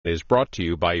Is brought to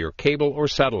you by your cable or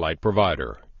satellite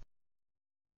provider.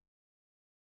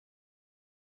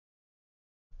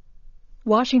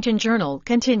 Washington Journal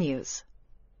continues.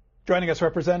 Joining us,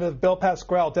 Representative Bill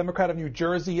Pascrell, Democrat of New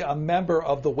Jersey, a member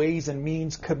of the Ways and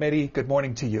Means Committee. Good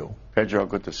morning to you. Pedro,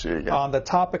 good to see you again. On the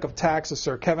topic of taxes,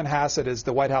 sir, Kevin Hassett is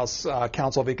the White House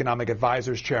Council of Economic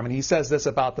Advisors chairman. He says this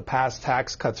about the past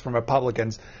tax cuts from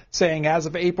Republicans, saying as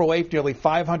of April 8th, nearly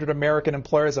 500 American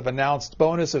employers have announced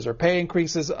bonuses or pay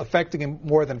increases affecting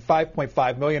more than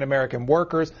 5.5 million American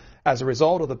workers as a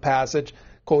result of the passage.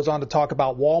 Goes on to talk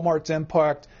about Walmart's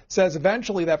impact, says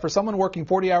eventually that for someone working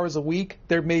 40 hours a week,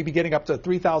 they may be getting up to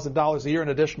 $3,000 a year in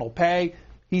additional pay.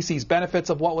 He sees benefits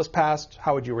of what was passed.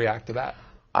 How would you react to that?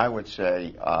 I would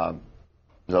say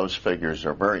those figures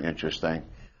are very interesting,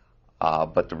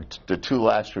 but the two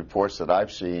last reports that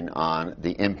I've seen on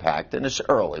the impact, and it's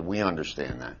early, we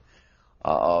understand that,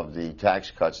 of the tax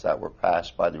cuts that were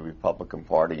passed by the Republican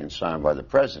Party and signed by the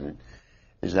president,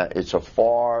 is that it's a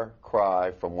far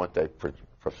cry from what they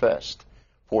professed,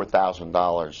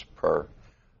 $4,000 per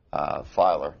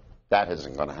filer. That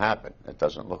isn't going to happen. It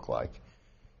doesn't look like.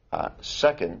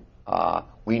 Second,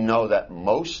 we know that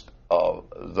most of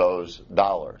those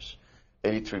dollars,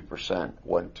 83%,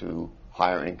 went to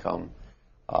higher income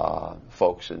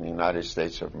folks in the United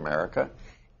States of America.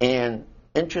 And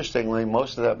interestingly,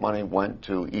 most of that money went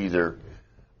to either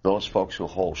those folks who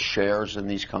hold shares in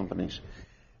these companies.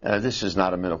 This is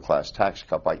not a middle-class tax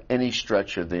cut by any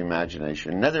stretch of the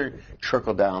imagination. Another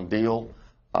trickle-down deal,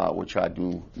 which I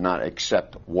do not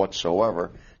accept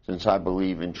whatsoever, since I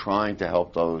believe in trying to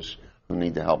help those who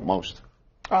need the help most.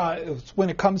 When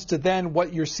it comes to then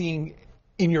what you're seeing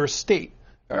in your state,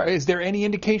 is there any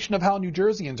indication of how New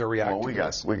Jerseyans are reacting to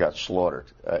this? We got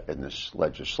slaughtered in this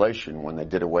legislation when they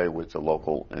did away with the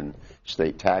local and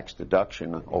state tax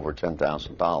deduction over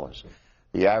 $10,000.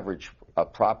 The average a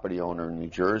property owner in New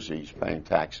Jersey is paying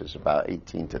taxes about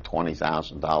 $18,000 to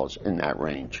 $20,000 in that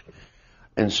range.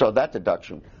 And so that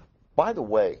deduction, by the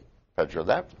way, Pedro,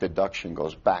 that deduction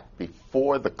goes back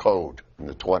before the code in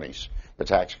the 20s, the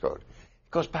tax code.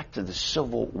 It goes back to the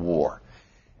Civil War.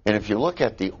 And if you look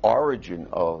at the origin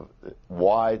of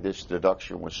why this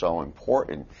deduction was so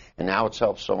important, and now it's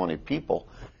helped so many people,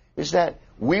 is that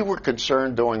we were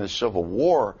concerned during the Civil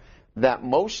War that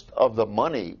most of the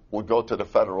money would go to the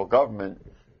federal government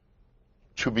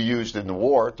to be used in the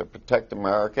war to protect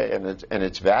America and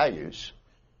its values.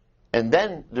 And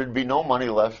then there'd be no money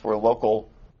left for local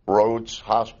roads,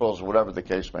 hospitals, whatever the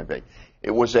case may be.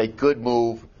 It was a good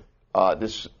move.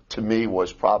 This, to me,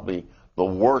 was probably the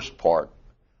worst part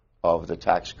of the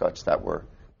tax cuts that were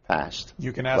passed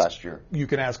last year. You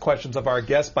can ask questions of our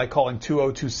guests by calling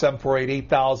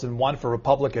 202-748-8001 for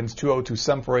Republicans,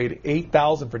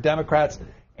 202-748-8000 for Democrats,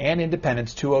 and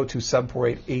Independents,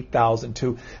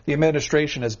 202-748-8002. The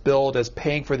administration has billed as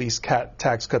paying for these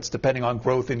tax cuts depending on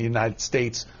growth in the United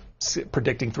States,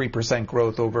 predicting 3%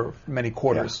 growth over many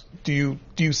quarters. Yeah.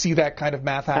 Do you see that kind of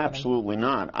math happening? Absolutely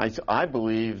not. I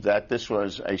believe that this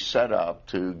was a setup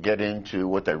to get into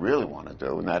what they really want to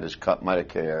do, and that is cut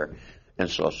Medicare and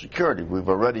Social Security. We've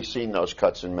already seen those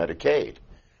cuts in Medicaid,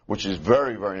 which is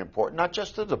very, very important, not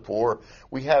just to the poor.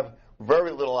 We have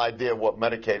very little idea what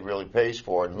Medicaid really pays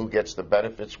for and who gets the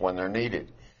benefits when they're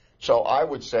needed. So I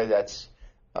would say that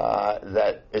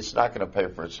it's not going to pay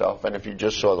for itself. And if you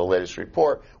just saw the latest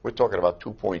report, we're talking about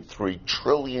 $2.3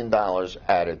 trillion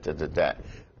added to the debt.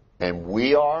 And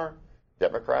we are,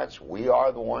 Democrats, we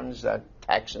are the ones that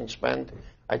tax and spend.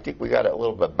 I think we got it a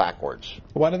little bit backwards.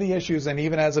 One of the issues, and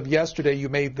even as of yesterday, you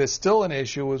made this still an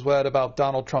issue, was what about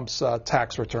Donald Trump's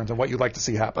tax returns and what you'd like to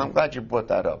see happen. I'm glad you brought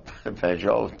that up,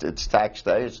 Pedro. It's tax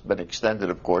day. It's been extended,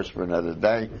 of course, for another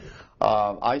day.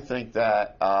 I think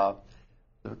that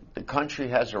the country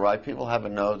has a right. People have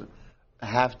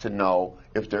to know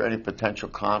if there are any potential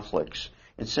conflicts.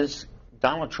 And since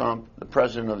Donald Trump, the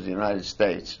president of the United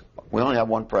States, we only have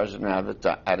one president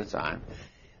at a time,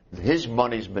 his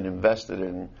money's been invested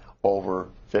in over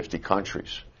 50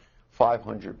 countries,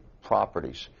 500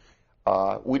 properties.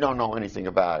 We don't know anything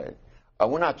about it.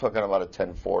 We're not talking about a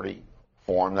 1040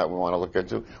 form that we want to look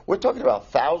into. We're talking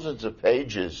about thousands of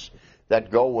pages that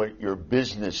go with your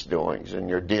business doings and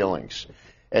your dealings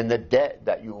and the debt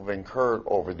that you've incurred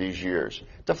over these years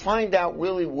to find out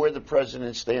really where the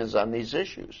president stands on these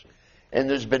issues. And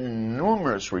there's been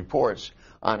numerous reports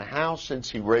on how, since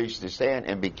he raised his hand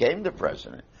and became the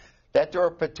president, that there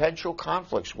are potential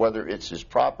conflicts, whether it's his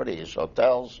property, his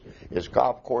hotels, his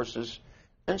golf courses.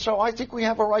 And so I think we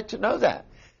have a right to know that.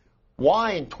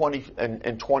 Why in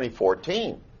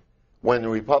 2014, when the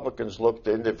Republicans looked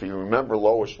into, if you remember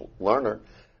Lois Lerner,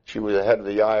 she was the head of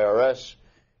the IRS,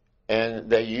 and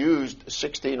they used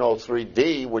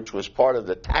 1603D, which was part of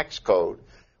the tax code,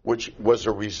 which was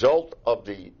a result of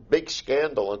the big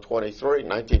scandal in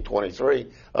 1923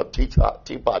 of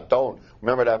Teapot Dome.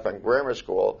 Remember that from grammar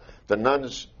school? The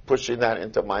nuns pushing that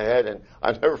into my head, and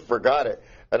I never forgot it.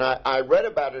 And I read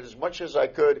about it as much as I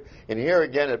could, and here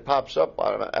again it pops up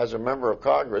as a member of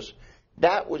Congress.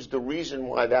 That was the reason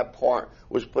why that part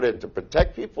was put in, to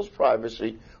protect people's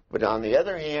privacy. But on the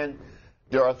other hand,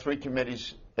 there are 3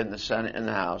 committees in the Senate and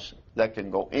the House that can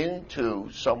go into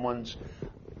someone's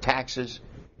taxes.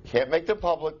 Can't make them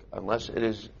public unless it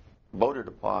is voted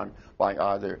upon by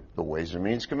either the Ways and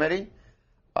Means Committee,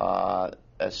 a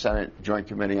Senate Joint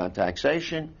Committee on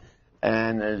Taxation,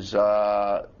 and there's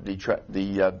the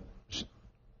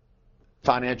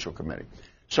Financial Committee.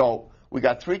 So we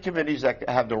got 3 committees that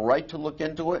have the right to look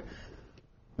into it.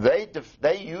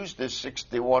 They use this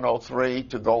 6103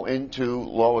 to go into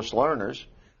lowest learners,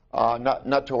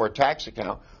 not to our tax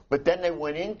account, but then they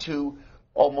went into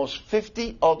almost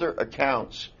 50 other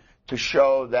accounts to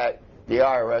show that the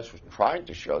IRS was trying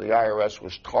to show the IRS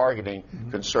was targeting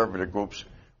conservative groups,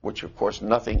 which of course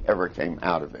nothing ever came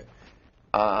out of it.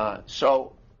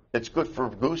 So it's good for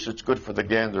goose, it's good for the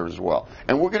gander as well.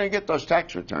 And we're going to get those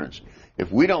tax returns. If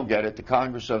we don't get it, the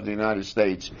Congress of the United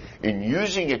States, in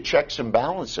using a checks and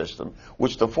balance system,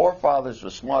 which the forefathers were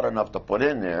smart enough to put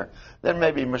in there, then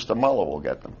maybe Mr. Mueller will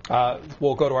get them.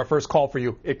 We'll go to our first call for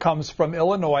you. It comes from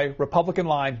Illinois, Republican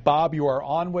line. Bob, you are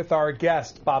on with our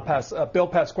guest, Bill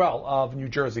Pascrell of New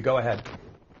Jersey. Go ahead.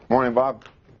 Morning, Bob.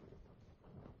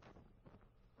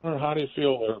 How do you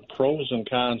feel? Are pros and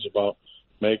cons about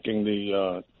making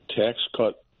the tax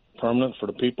cut permanent for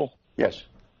the people? Yes.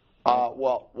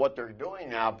 Well, what they're doing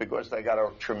now, because they got a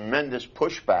tremendous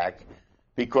pushback,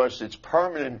 because it's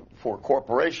permanent for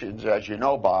corporations, as you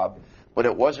know, Bob, but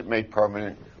it wasn't made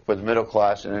permanent for the middle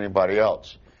class and anybody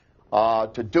else.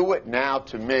 To do it now,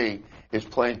 to me, is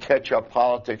playing catch-up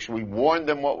politics. We warned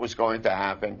them what was going to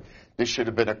happen. This should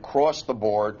have been across the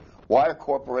board. Why are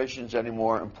corporations any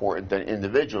more important than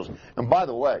individuals? And by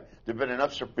the way, there have been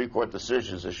enough Supreme Court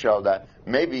decisions to show that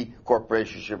maybe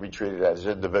corporations should be treated as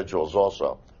individuals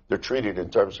also. They're treated in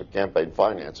terms of campaign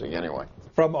financing anyway.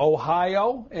 From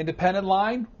Ohio, independent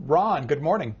line, Ron, good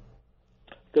morning.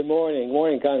 Good morning.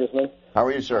 Morning, Congressman. How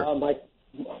are you, sir?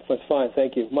 That's fine,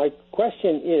 thank you. My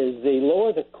question is, they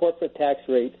lowered the corporate tax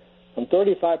rate from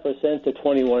 35% to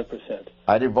 21%.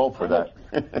 I didn't vote for that.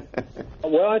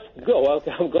 Well, that's good. Well,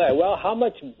 I'm glad. Well, how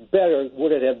much better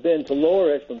would it have been to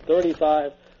lower it from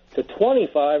 35 to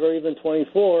 25 or even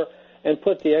 24 and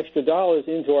put the extra dollars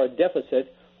into our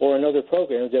deficit or in other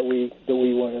programs that we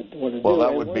want to do? Well,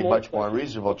 that would be much more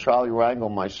reasonable. Charlie Rangel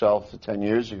and myself 10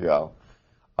 years ago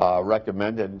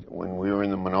recommended, when we were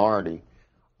in the minority,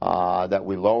 that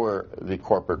we lower the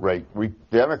corporate rate.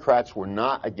 Democrats were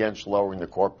not against lowering the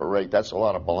corporate rate. That's a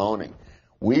lot of baloney.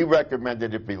 We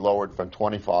recommended it be lowered from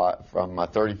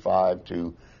 35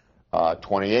 to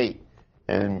 28.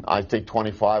 And I think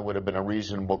 25 would have been a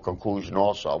reasonable conclusion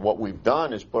also. What we've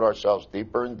done is put ourselves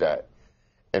deeper in debt,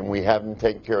 and we haven't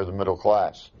taken care of the middle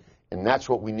class. And that's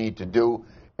what we need to do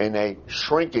in a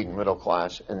shrinking middle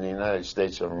class in the United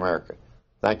States of America.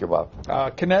 Thank you,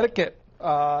 Bob. Connecticut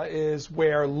is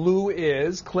where Lou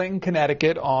is, Clinton,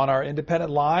 Connecticut, on our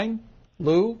independent line.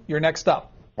 Lou, you're next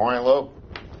up. Morning, Lou.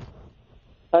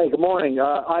 Hey, good morning.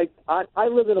 I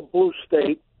live in a blue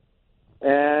state,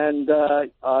 and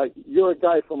you're a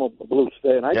guy from a blue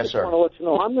state. And I Yes, just sir. want to let you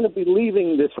know I'm going to be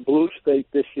leaving this blue state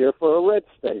this year for a red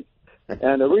state.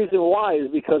 And the reason why is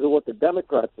because of what the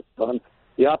Democrats have done.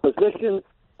 The opposition,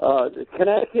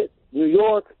 Connecticut, New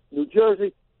York, New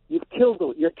Jersey, you're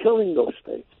killing those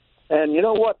states. And you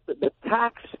know what? The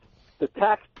fact that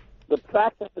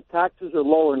the taxes are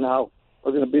lower now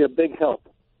are going to be a big help.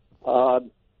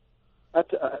 That's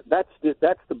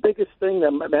the biggest thing.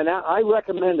 And I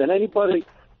recommend that anybody,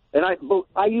 and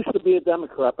I used to be a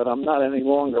Democrat, but I'm not any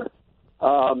longer.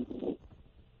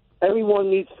 Everyone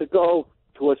needs to go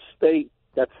to a state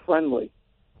that's friendly.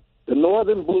 The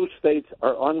northern blue states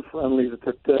are unfriendly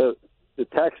to the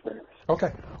taxpayers.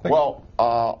 Okay. Well,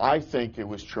 I think it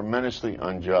was tremendously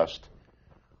unjust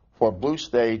for blue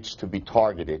states to be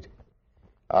targeted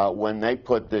when they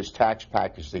put this tax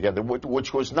package together,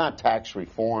 which was not tax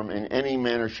reform in any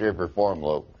manner, shape, or form,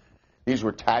 Lou. These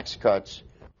were tax cuts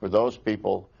for those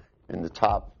people in the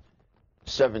top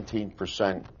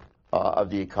 17% of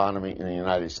the economy in the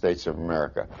United States of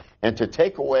America. And to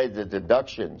take away the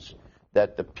deductions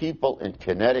that the people in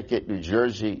Connecticut, New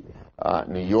Jersey,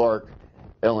 New York,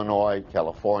 Illinois,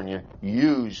 California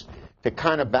used to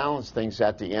kind of balance things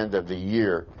at the end of the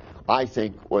year, I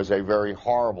think was a very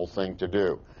horrible thing to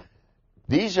do.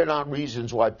 These are not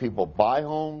reasons why people buy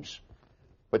homes,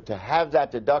 but to have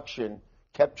that deduction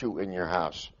kept you in your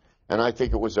house. And I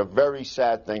think it was a very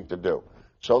sad thing to do.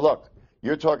 So look,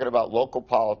 you're talking about local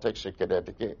politics in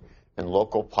Connecticut and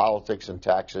local politics and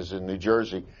taxes in New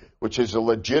Jersey, which is a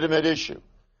legitimate issue,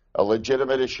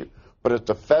 But if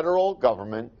the federal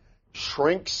government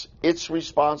shrinks its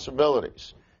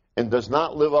responsibilities and does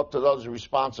not live up to those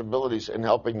responsibilities in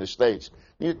helping the states,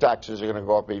 your taxes are going to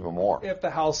go up even more. If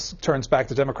the House turns back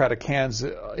to Democratic hands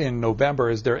in November,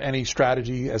 is there any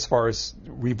strategy as far as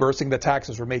reversing the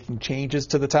taxes or making changes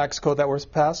to the tax code that was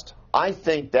passed? I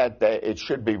think that it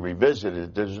should be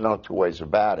revisited. There's no two ways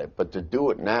about it. But to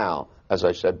do it now, as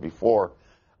I said before,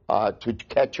 to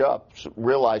catch up,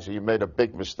 realizing you made a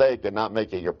big mistake and not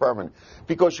making it permanent,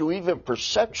 because you even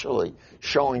perceptually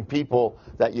showing people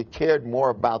that you cared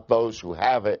more about those who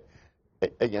have it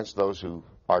against those who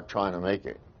are trying to make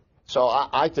it. So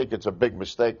I think it's a big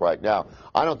mistake right now.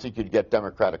 I don't think you'd get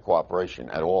Democratic cooperation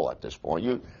at all at this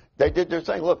point. They did their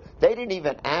thing. Look, they didn't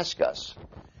even ask us.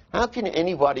 How can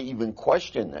anybody even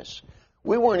question this?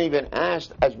 We weren't even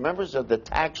asked as members of the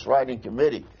Tax Writing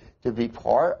Committee to be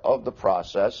part of the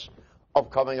process of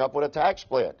coming up with a tax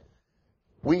plan.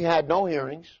 We had no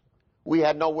hearings. We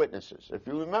had no witnesses. If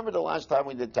you remember the last time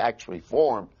we did tax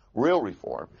reform, real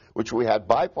reform, which we had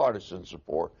bipartisan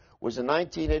support, was in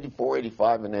 1984,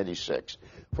 85, and 86.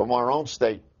 From our own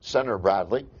state, Senator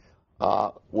Bradley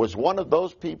was one of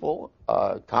those people,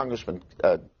 Congressman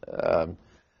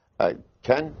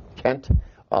Kent,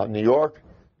 New York.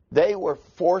 They were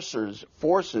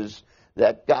forces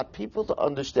that got people to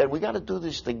understand we got to do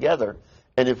this together.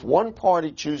 And if one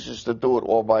party chooses to do it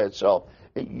all by itself,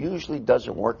 it usually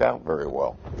doesn't work out very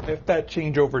well. If that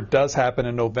changeover does happen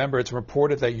in November, it's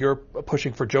reported that you're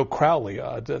pushing for Joe Crowley,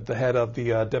 the head of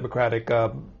the Democratic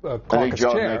caucus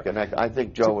chair. I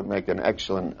think Joe would make an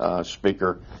excellent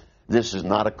speaker. This is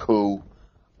not a coup.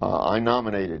 I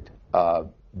nominated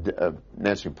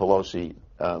Nancy Pelosi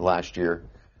last year.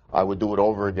 I would do it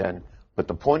over again. But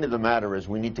the point of the matter is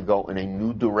we need to go in a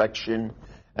new direction,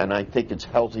 and I think it's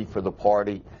healthy for the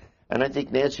party. And I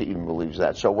think Nancy even believes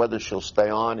that. So whether she'll stay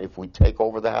on if we take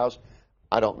over the House,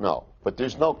 I don't know. But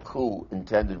there's no coup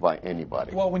intended by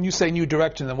anybody. Well, when you say new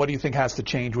direction, then what do you think has to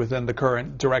change within the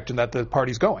current direction that the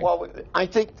party's going? Well, I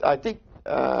think Leader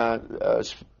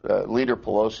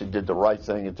Pelosi did the right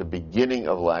thing at the beginning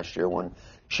of last year when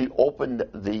she opened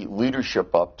the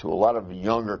leadership up to a lot of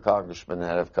younger congressmen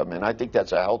that have come in. I think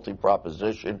that's a healthy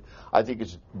proposition. I think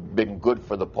it's been good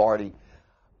for the party.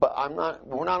 But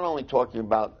we're not only talking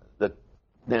about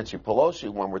Nancy Pelosi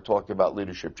when we're talking about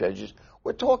leadership changes.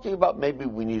 We're talking about maybe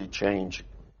we need a change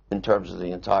in terms of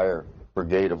the entire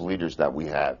brigade of leaders that we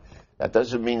have. That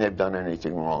doesn't mean they've done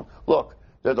anything wrong. Look,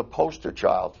 they're the poster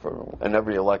child in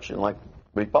every election, like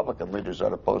Republican leaders are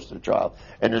the poster child.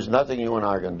 And there's nothing you and I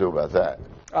are going to do about that.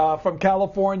 From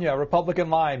California,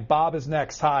 Republican line, Bob is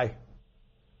next. Hi.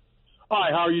 Hi,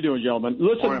 how are you doing, gentlemen?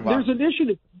 Listen, Morning, Bob. there's an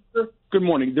issue good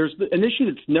morning. There's an issue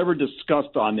that's never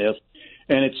discussed on this,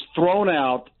 and it's thrown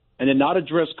out and then not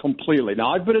addressed completely.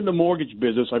 Now, I've been in the mortgage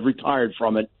business. I've retired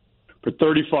from it for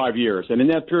 35 years, and in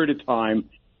that period of time,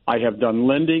 I have done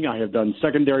lending. I have done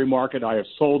secondary market. I have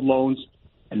sold loans,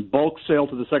 and bulk sale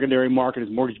to the secondary market is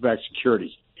mortgage-backed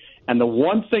securities. And the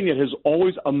one thing that has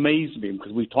always amazed me,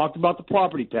 because we've talked about the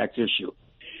property tax issue,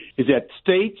 is that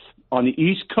states on the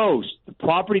East Coast, the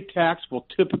property tax will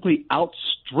typically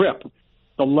outstrip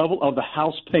the level of the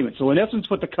house payment. So in essence,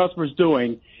 what the customer is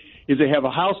doing is they have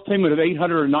a house payment of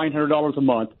 $800 or $900 a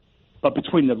month, but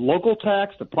between the local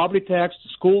tax, the property tax, the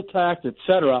school tax, et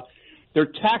cetera, their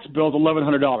tax bill is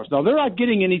 $1,100. Now, they're not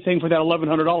getting anything for that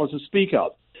 $1,100 to speak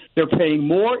of. They're paying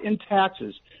more in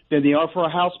taxes than they are for a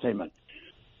house payment.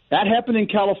 That happened in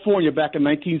California back in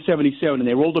 1977, and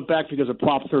they rolled it back because of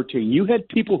Prop 13. You had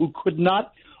people who could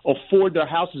not afford their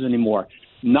houses anymore,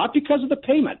 not because of the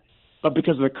payment, but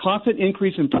because of the constant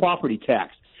increase in property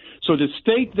tax. So to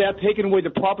state that taking away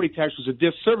the property tax was a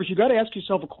disservice, you've got to ask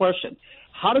yourself a question.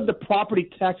 How did the property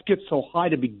tax get so high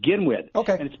to begin with?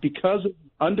 Okay. And it's because of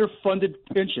underfunded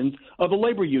pensions of the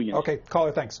labor unions. Okay,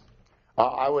 caller, thanks.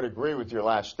 I would agree with your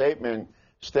last statement.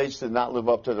 States did not live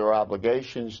up to their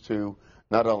obligations to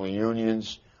not only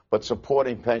unions, but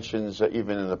supporting pensions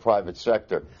even in the private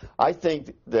sector. I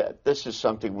think that this is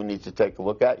something we need to take a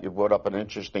look at. You brought up an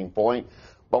interesting point.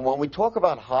 But when we talk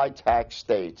about high-tax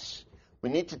states, we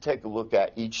need to take a look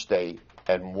at each state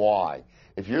and why.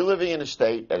 If you're living in a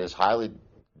state that has highly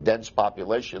dense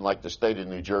population, like the state of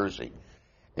New Jersey,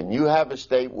 and you have a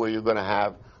state where you're going to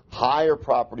have higher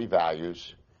property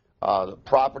values, the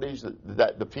properties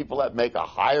that the people that make a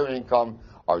higher income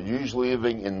are usually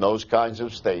living in those kinds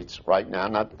of states right now.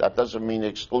 That doesn't mean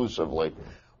exclusively.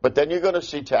 But then you're going to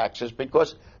see taxes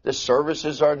because the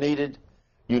services are needed.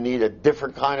 You need a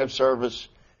different kind of service.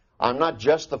 I'm not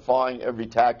justifying every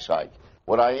tax hike.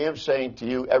 What I am saying to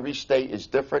you, every state is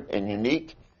different and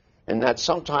unique, and that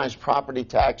sometimes property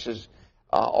taxes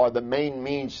are the main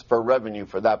means for revenue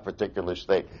for that particular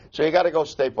state. So you got to go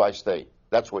state by state.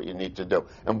 That's what you need to do.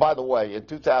 And by the way, in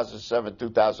 2007,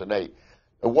 2008,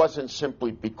 it wasn't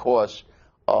simply because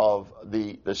of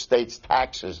the state's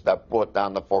taxes that brought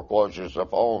down the foreclosures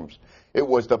of homes. It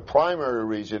was the primary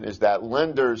reason is that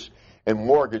lenders and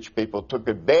mortgage people took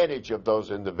advantage of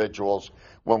those individuals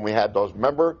when we had those.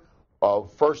 Remember,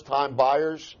 first-time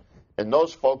buyers, and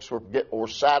those folks were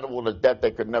saddled with a debt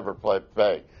they could never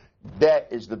pay. Debt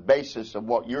is the basis of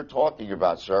what you're talking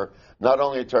about, sir, not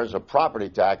only in terms of property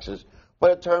taxes,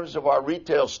 but in terms of our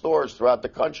retail stores throughout the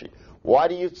country. Why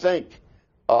do you think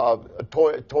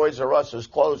Toys R Us is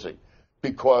closing?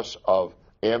 Because of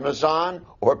Amazon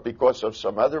or because of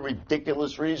some other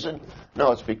ridiculous reason?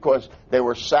 No, it's because they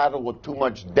were saddled with too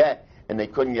much debt and they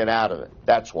couldn't get out of it.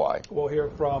 That's why. We'll hear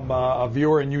from a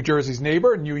viewer in New Jersey's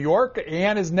neighbor, New York.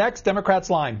 Ann is next, Democrats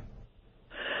line.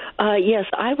 Yes,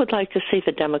 I would like to see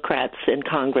the Democrats in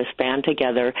Congress band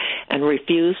together and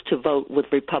refuse to vote with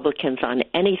Republicans on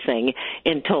anything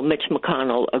until Mitch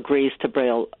McConnell agrees to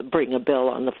bring a bill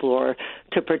on the floor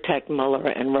to protect Mueller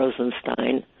and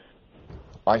Rosenstein.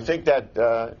 I think that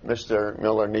Mr.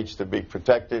 Miller needs to be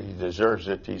protected. He deserves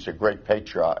it. He's a great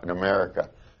patriot in America.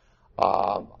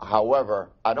 However,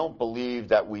 I don't believe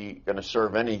that we're going to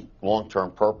serve any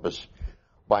long-term purpose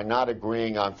by not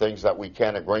agreeing on things that we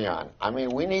can't agree on. I mean,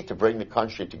 we need to bring the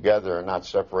country together and not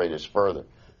separate us further.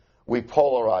 We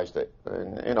polarized it,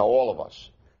 all of us.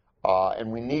 And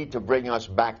we need to bring us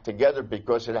back together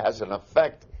because it has an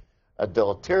effect, a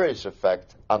deleterious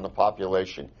effect on the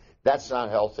population. That's not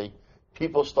healthy.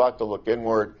 People start to look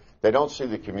inward. They don't see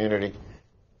the community.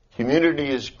 Community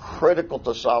is critical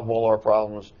to solve all our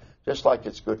problems, just like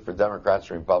it's good for Democrats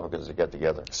and Republicans to get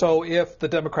together. So if the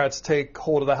Democrats take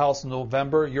hold of the House in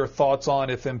November, your thoughts on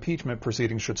if impeachment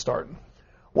proceedings should start?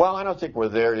 Well, I don't think we're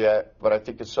there yet, but I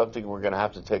think it's something we're going to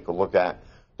have to take a look at.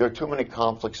 There are too many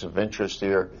conflicts of interest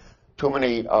here, too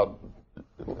many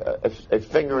a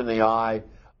finger in the eye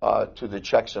to the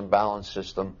checks and balance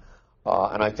system,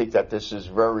 and I think that this is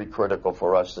very critical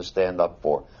for us to stand up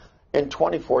for. In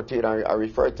 2014, I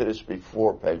referred to this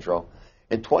before, Pedro.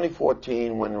 In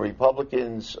 2014, when the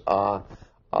Republicans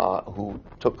who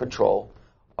took control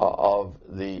of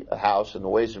the House and the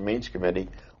Ways and Means Committee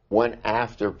went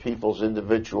after people's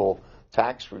individual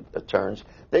tax returns,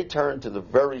 they turned to the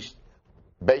very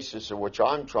basis of which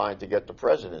I'm trying to get the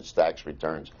president's tax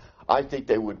returns. I think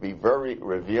they would be very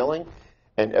revealing,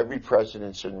 and every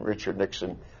president since Richard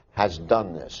Nixon has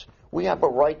done this. We have a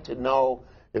right to know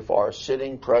if our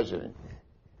sitting president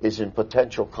is in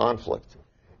potential conflict.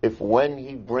 If when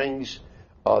he brings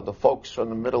the folks from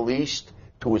the Middle East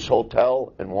to his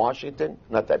hotel in Washington,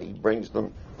 not that he brings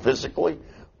them physically,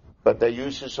 but they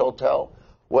use his hotel,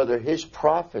 whether his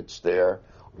profits there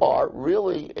are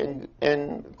really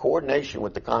in coordination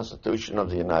with the Constitution of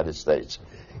the United States.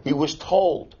 He was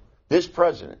told, this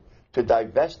president, to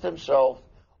divest himself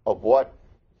of what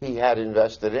he had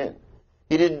invested in.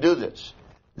 He didn't do this.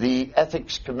 The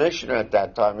ethics commissioner at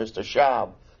that time, Mr.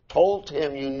 Schaub, told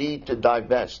him you need to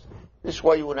divest. This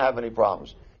way you wouldn't have any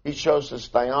problems. He chose to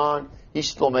stay on. He's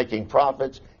still making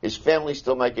profits. His family's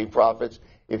still making profits.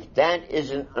 If that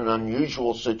isn't an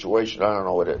unusual situation, I don't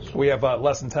know what is. We have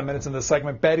less than 10 minutes in this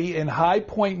segment. Betty, in High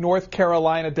Point, North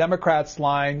Carolina, Democrats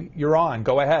line, you're on.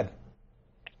 Go ahead.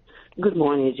 Good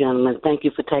morning, gentlemen. Thank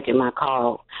you for taking my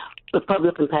call.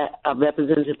 Republican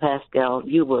Representative Pascrell,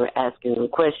 you were asking a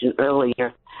question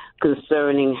earlier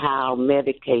concerning how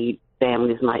Medicaid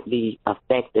families might be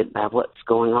affected by what's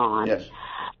going on. Yes.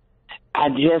 I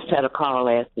just had a call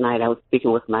last night. I was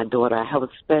speaking with my daughter. I have a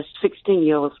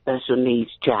 16-year-old special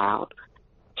needs child.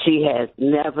 She's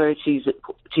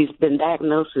been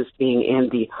diagnosed as being in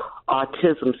the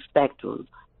autism spectrum,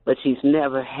 but she's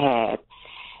never had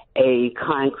a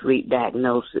concrete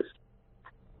diagnosis.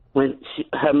 When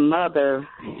her mother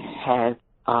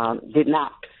did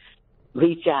not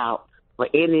reach out for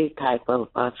any type of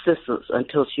assistance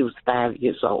until she was 5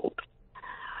 years old.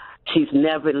 She's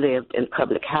never lived in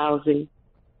public housing.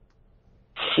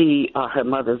 Her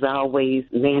mother's always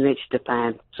managed to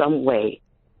find some way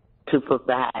to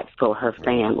provide for her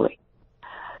family.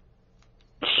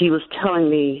 She was telling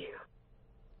me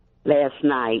last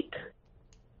night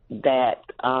that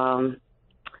her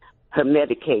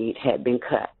Medicaid had been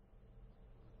cut.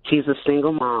 She's a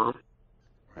single mom.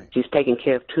 She's taking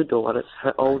care of 2 daughters.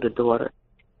 Her older daughter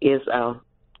is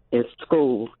in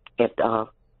school at our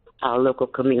local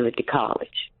community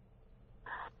college.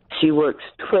 She works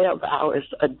 12 hours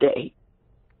a day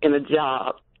in a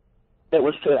job that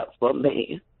was set up for a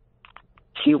man.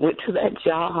 She went to that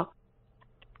job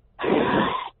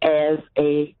as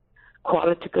a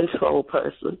quality control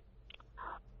person,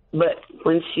 but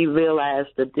when she realized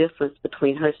the difference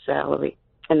between her salary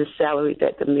and the salary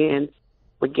that the men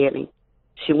were getting,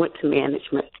 she went to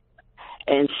management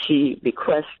and she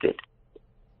requested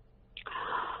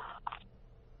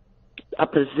a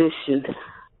position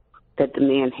that the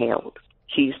man held.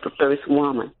 She's the first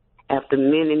woman after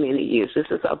many, many years. This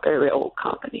is a very old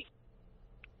company.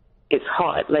 It's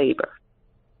hard labor.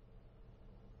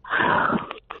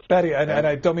 Betty, and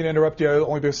I don't mean to interrupt you,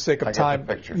 only for the sake of time.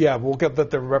 Yeah, we'll let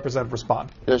the representative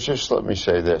respond. Just let me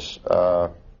say this.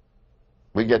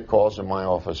 We get calls in my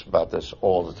office about this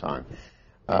all the time.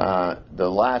 The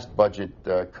last budget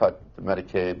cut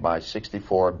Medicaid by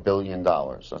 $64 billion.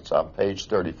 That's on page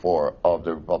 34 of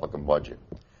the Republican budget.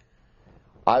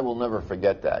 I will never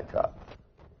forget that cut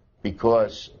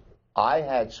because I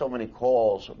had so many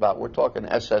calls about, we're talking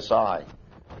SSI,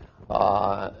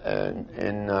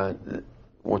 and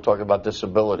we're talking about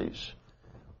disabilities.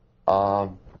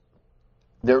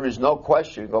 There is no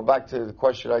question, go back to the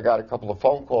question I got a couple of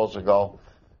phone calls ago,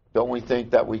 don't we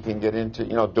think that we can get into,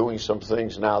 doing some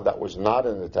things now that was not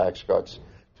in the tax cuts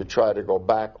to try to go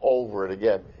back over it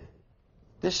again?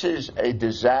 This is a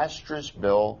disastrous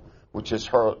bill which has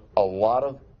hurt a lot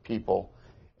of people,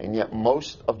 and yet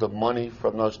most of the money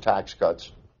from those tax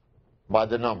cuts, by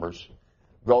the numbers,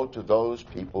 go to those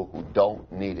people who don't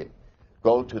need it.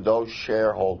 Go to those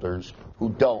shareholders who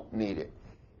don't need it.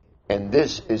 And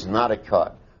this is not a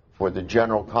cut for the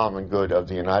general common good of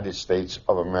the United States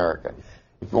of America.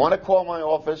 If you want to call my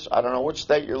office, I don't know which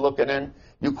state you're looking in,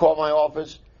 you call my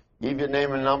office, give your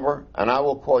name and number, and I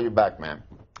will call you back, ma'am.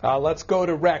 Let's go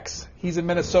to Rex. He's in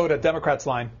Minnesota, Democrats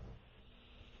line.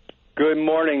 Good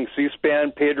morning,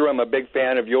 C-SPAN. Pedro, I'm a big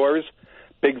fan of yours,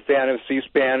 big fan of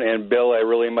C-SPAN, and Bill, I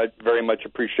really very much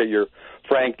appreciate your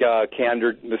frank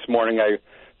candor this morning. I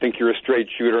think you're a straight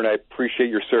shooter, and I appreciate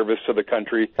your service to the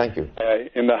country. Thank you.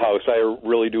 In the House. I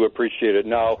really do appreciate it.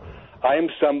 Now, I am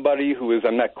somebody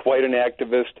I'm not quite an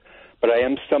activist, but I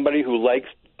am somebody who likes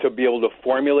to be able to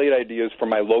formulate ideas for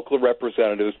my local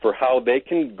representatives for how they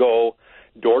can go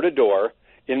door to door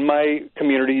in my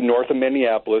community north of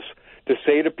Minneapolis to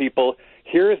say to people,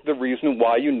 here is the reason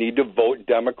why you need to vote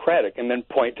Democratic, and then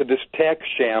point to this tax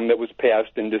sham that was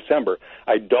passed in December.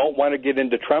 I don't want to get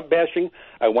into Trump bashing.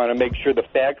 I want to make sure the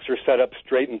facts are set up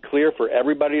straight and clear for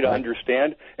everybody to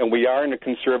understand, and we are in a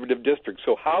conservative district.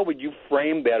 So how would you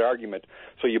frame that argument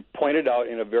so you point it out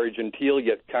in a very genteel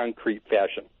yet concrete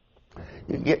fashion?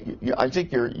 I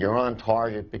think you're on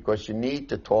target because you need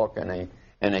to talk in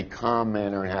a calm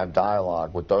manner and have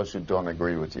dialogue with those who don't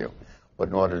agree with you. But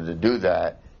in order to do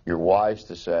that, you're wise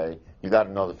to say you got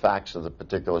to know the facts of the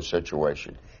particular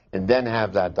situation and then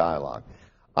have that dialogue.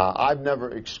 I've never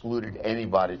excluded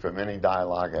anybody from any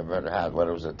dialogue I've ever had,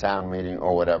 whether it was a town meeting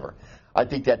or whatever. I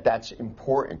think that's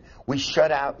important. We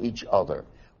shut out each other.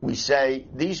 We say,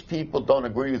 these people don't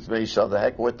agree with me, so the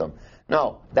heck with them.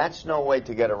 No, that's no way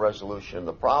to get a resolution of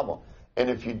the problem. And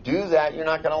if you do that, you're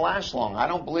not going to last long. I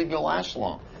don't believe you'll last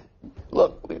long.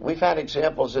 Look, we've had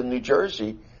examples in New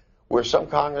Jersey where some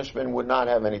congressmen would not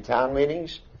have any town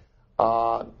meetings.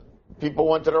 People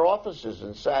went to their offices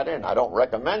and sat in. I don't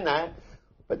recommend that,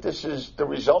 but this is the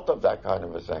result of that kind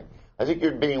of a thing. I think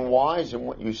you're being wise in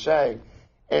what you say.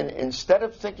 And instead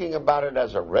of thinking about it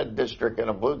as a red district and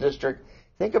a blue district,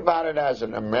 think about it as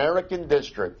an American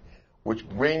district, which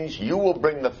you will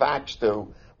bring the facts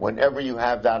to whenever you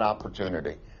have that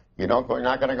opportunity. You're not going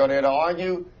to go there to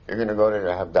argue. You're going to go there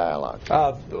to have dialogue.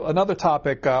 Another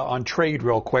topic on trade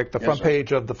real quick. The front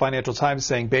page of the Financial Times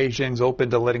saying Beijing's open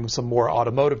to letting some more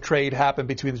automotive trade happen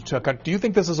between the two countries. Do you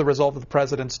think this is a result of the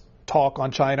president's talk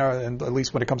on China, and at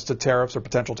least when it comes to tariffs or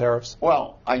potential tariffs?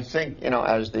 Well, I think,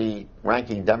 as the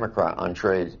ranking Democrat on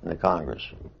trade in the Congress,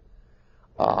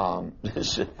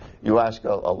 you ask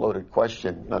a loaded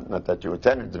question, not that you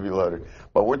intended to be loaded,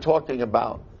 but we're talking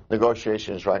about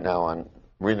negotiations right now on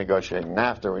renegotiating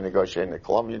NAFTA, renegotiating the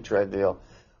Colombian trade deal.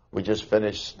 We just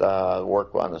finished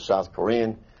work on the South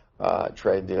Korean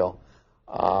trade deal,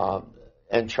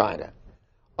 and China.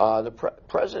 The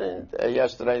president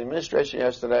yesterday, the administration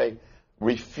yesterday,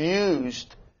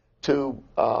 refused to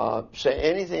say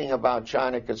anything about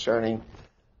China concerning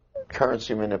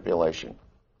currency manipulation.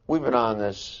 We've been on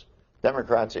this,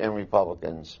 Democrats and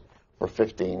Republicans, for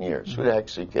 15 years. Who the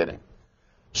heck's he kidding?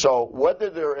 So whether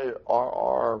there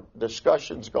are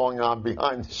discussions going on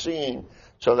behind the scene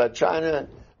so that China,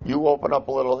 you open up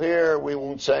a little here, we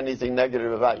won't say anything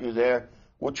negative about you there,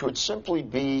 which would simply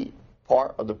be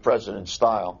part of the president's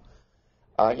style.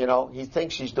 He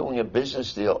thinks he's doing a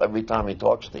business deal every time he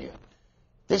talks to you.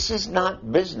 This is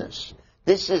not business.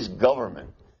 This is government.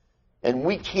 And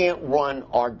we can't run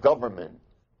our government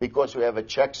because we have a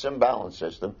checks and balance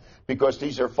system, because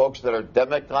these are folks that are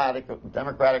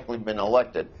democratically been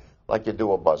elected, like you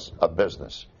do a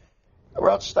business. Or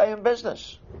else stay in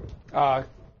business.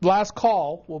 Last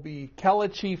call will be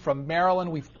Kelechi from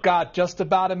Maryland. We've got just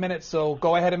about a minute, so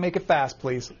go ahead and make it fast,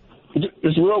 please.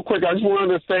 Just real quick, I just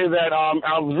wanted to say that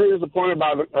I was really disappointed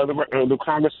about the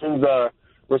Congressman's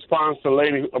response to the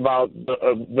lady about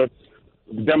the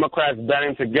Democrats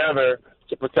banding together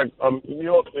to protect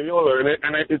Mueller.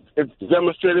 And it's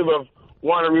demonstrative of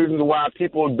one of the reasons why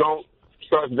people don't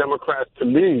trust Democrats to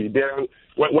lead.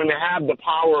 When they have the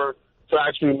power to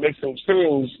actually make some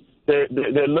change, they're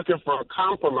looking for a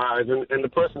compromise, and the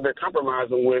person they're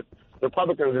compromising with,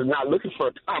 Republicans, is not looking for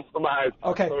a compromise.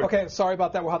 Okay, sorry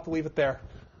about that. We'll have to leave it there.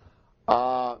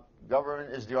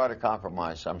 Government is the art of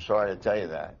compromise. I'm sorry to tell you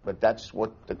that, but that's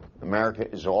what America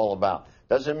is all about.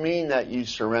 Doesn't mean that you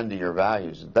surrender your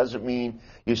values. It doesn't mean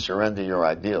you surrender your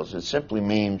ideals. It simply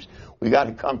means we got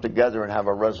to come together and have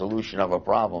a resolution of a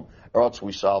problem, or else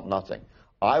we solve nothing.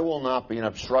 I will not be an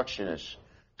obstructionist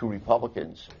to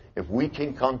Republicans if we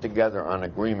can come together on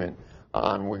agreement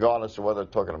on, regardless of whether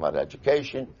they're talking about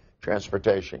education,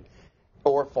 transportation,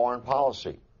 or foreign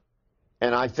policy.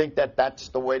 And I think that that's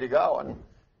the way to go. And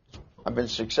I've been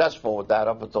successful with that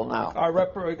up until now.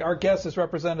 Our guest is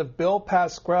Representative Bill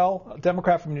Pascrell, a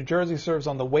Democrat from New Jersey, serves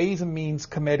on the Ways and Means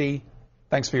Committee.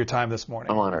 Thanks for your time this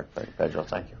morning. I'm honored, Pedro.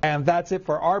 Thank you. And that's it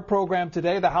for our program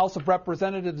today. The House of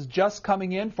Representatives just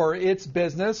coming in for its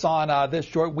business on this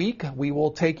short week. We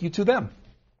will take you to them.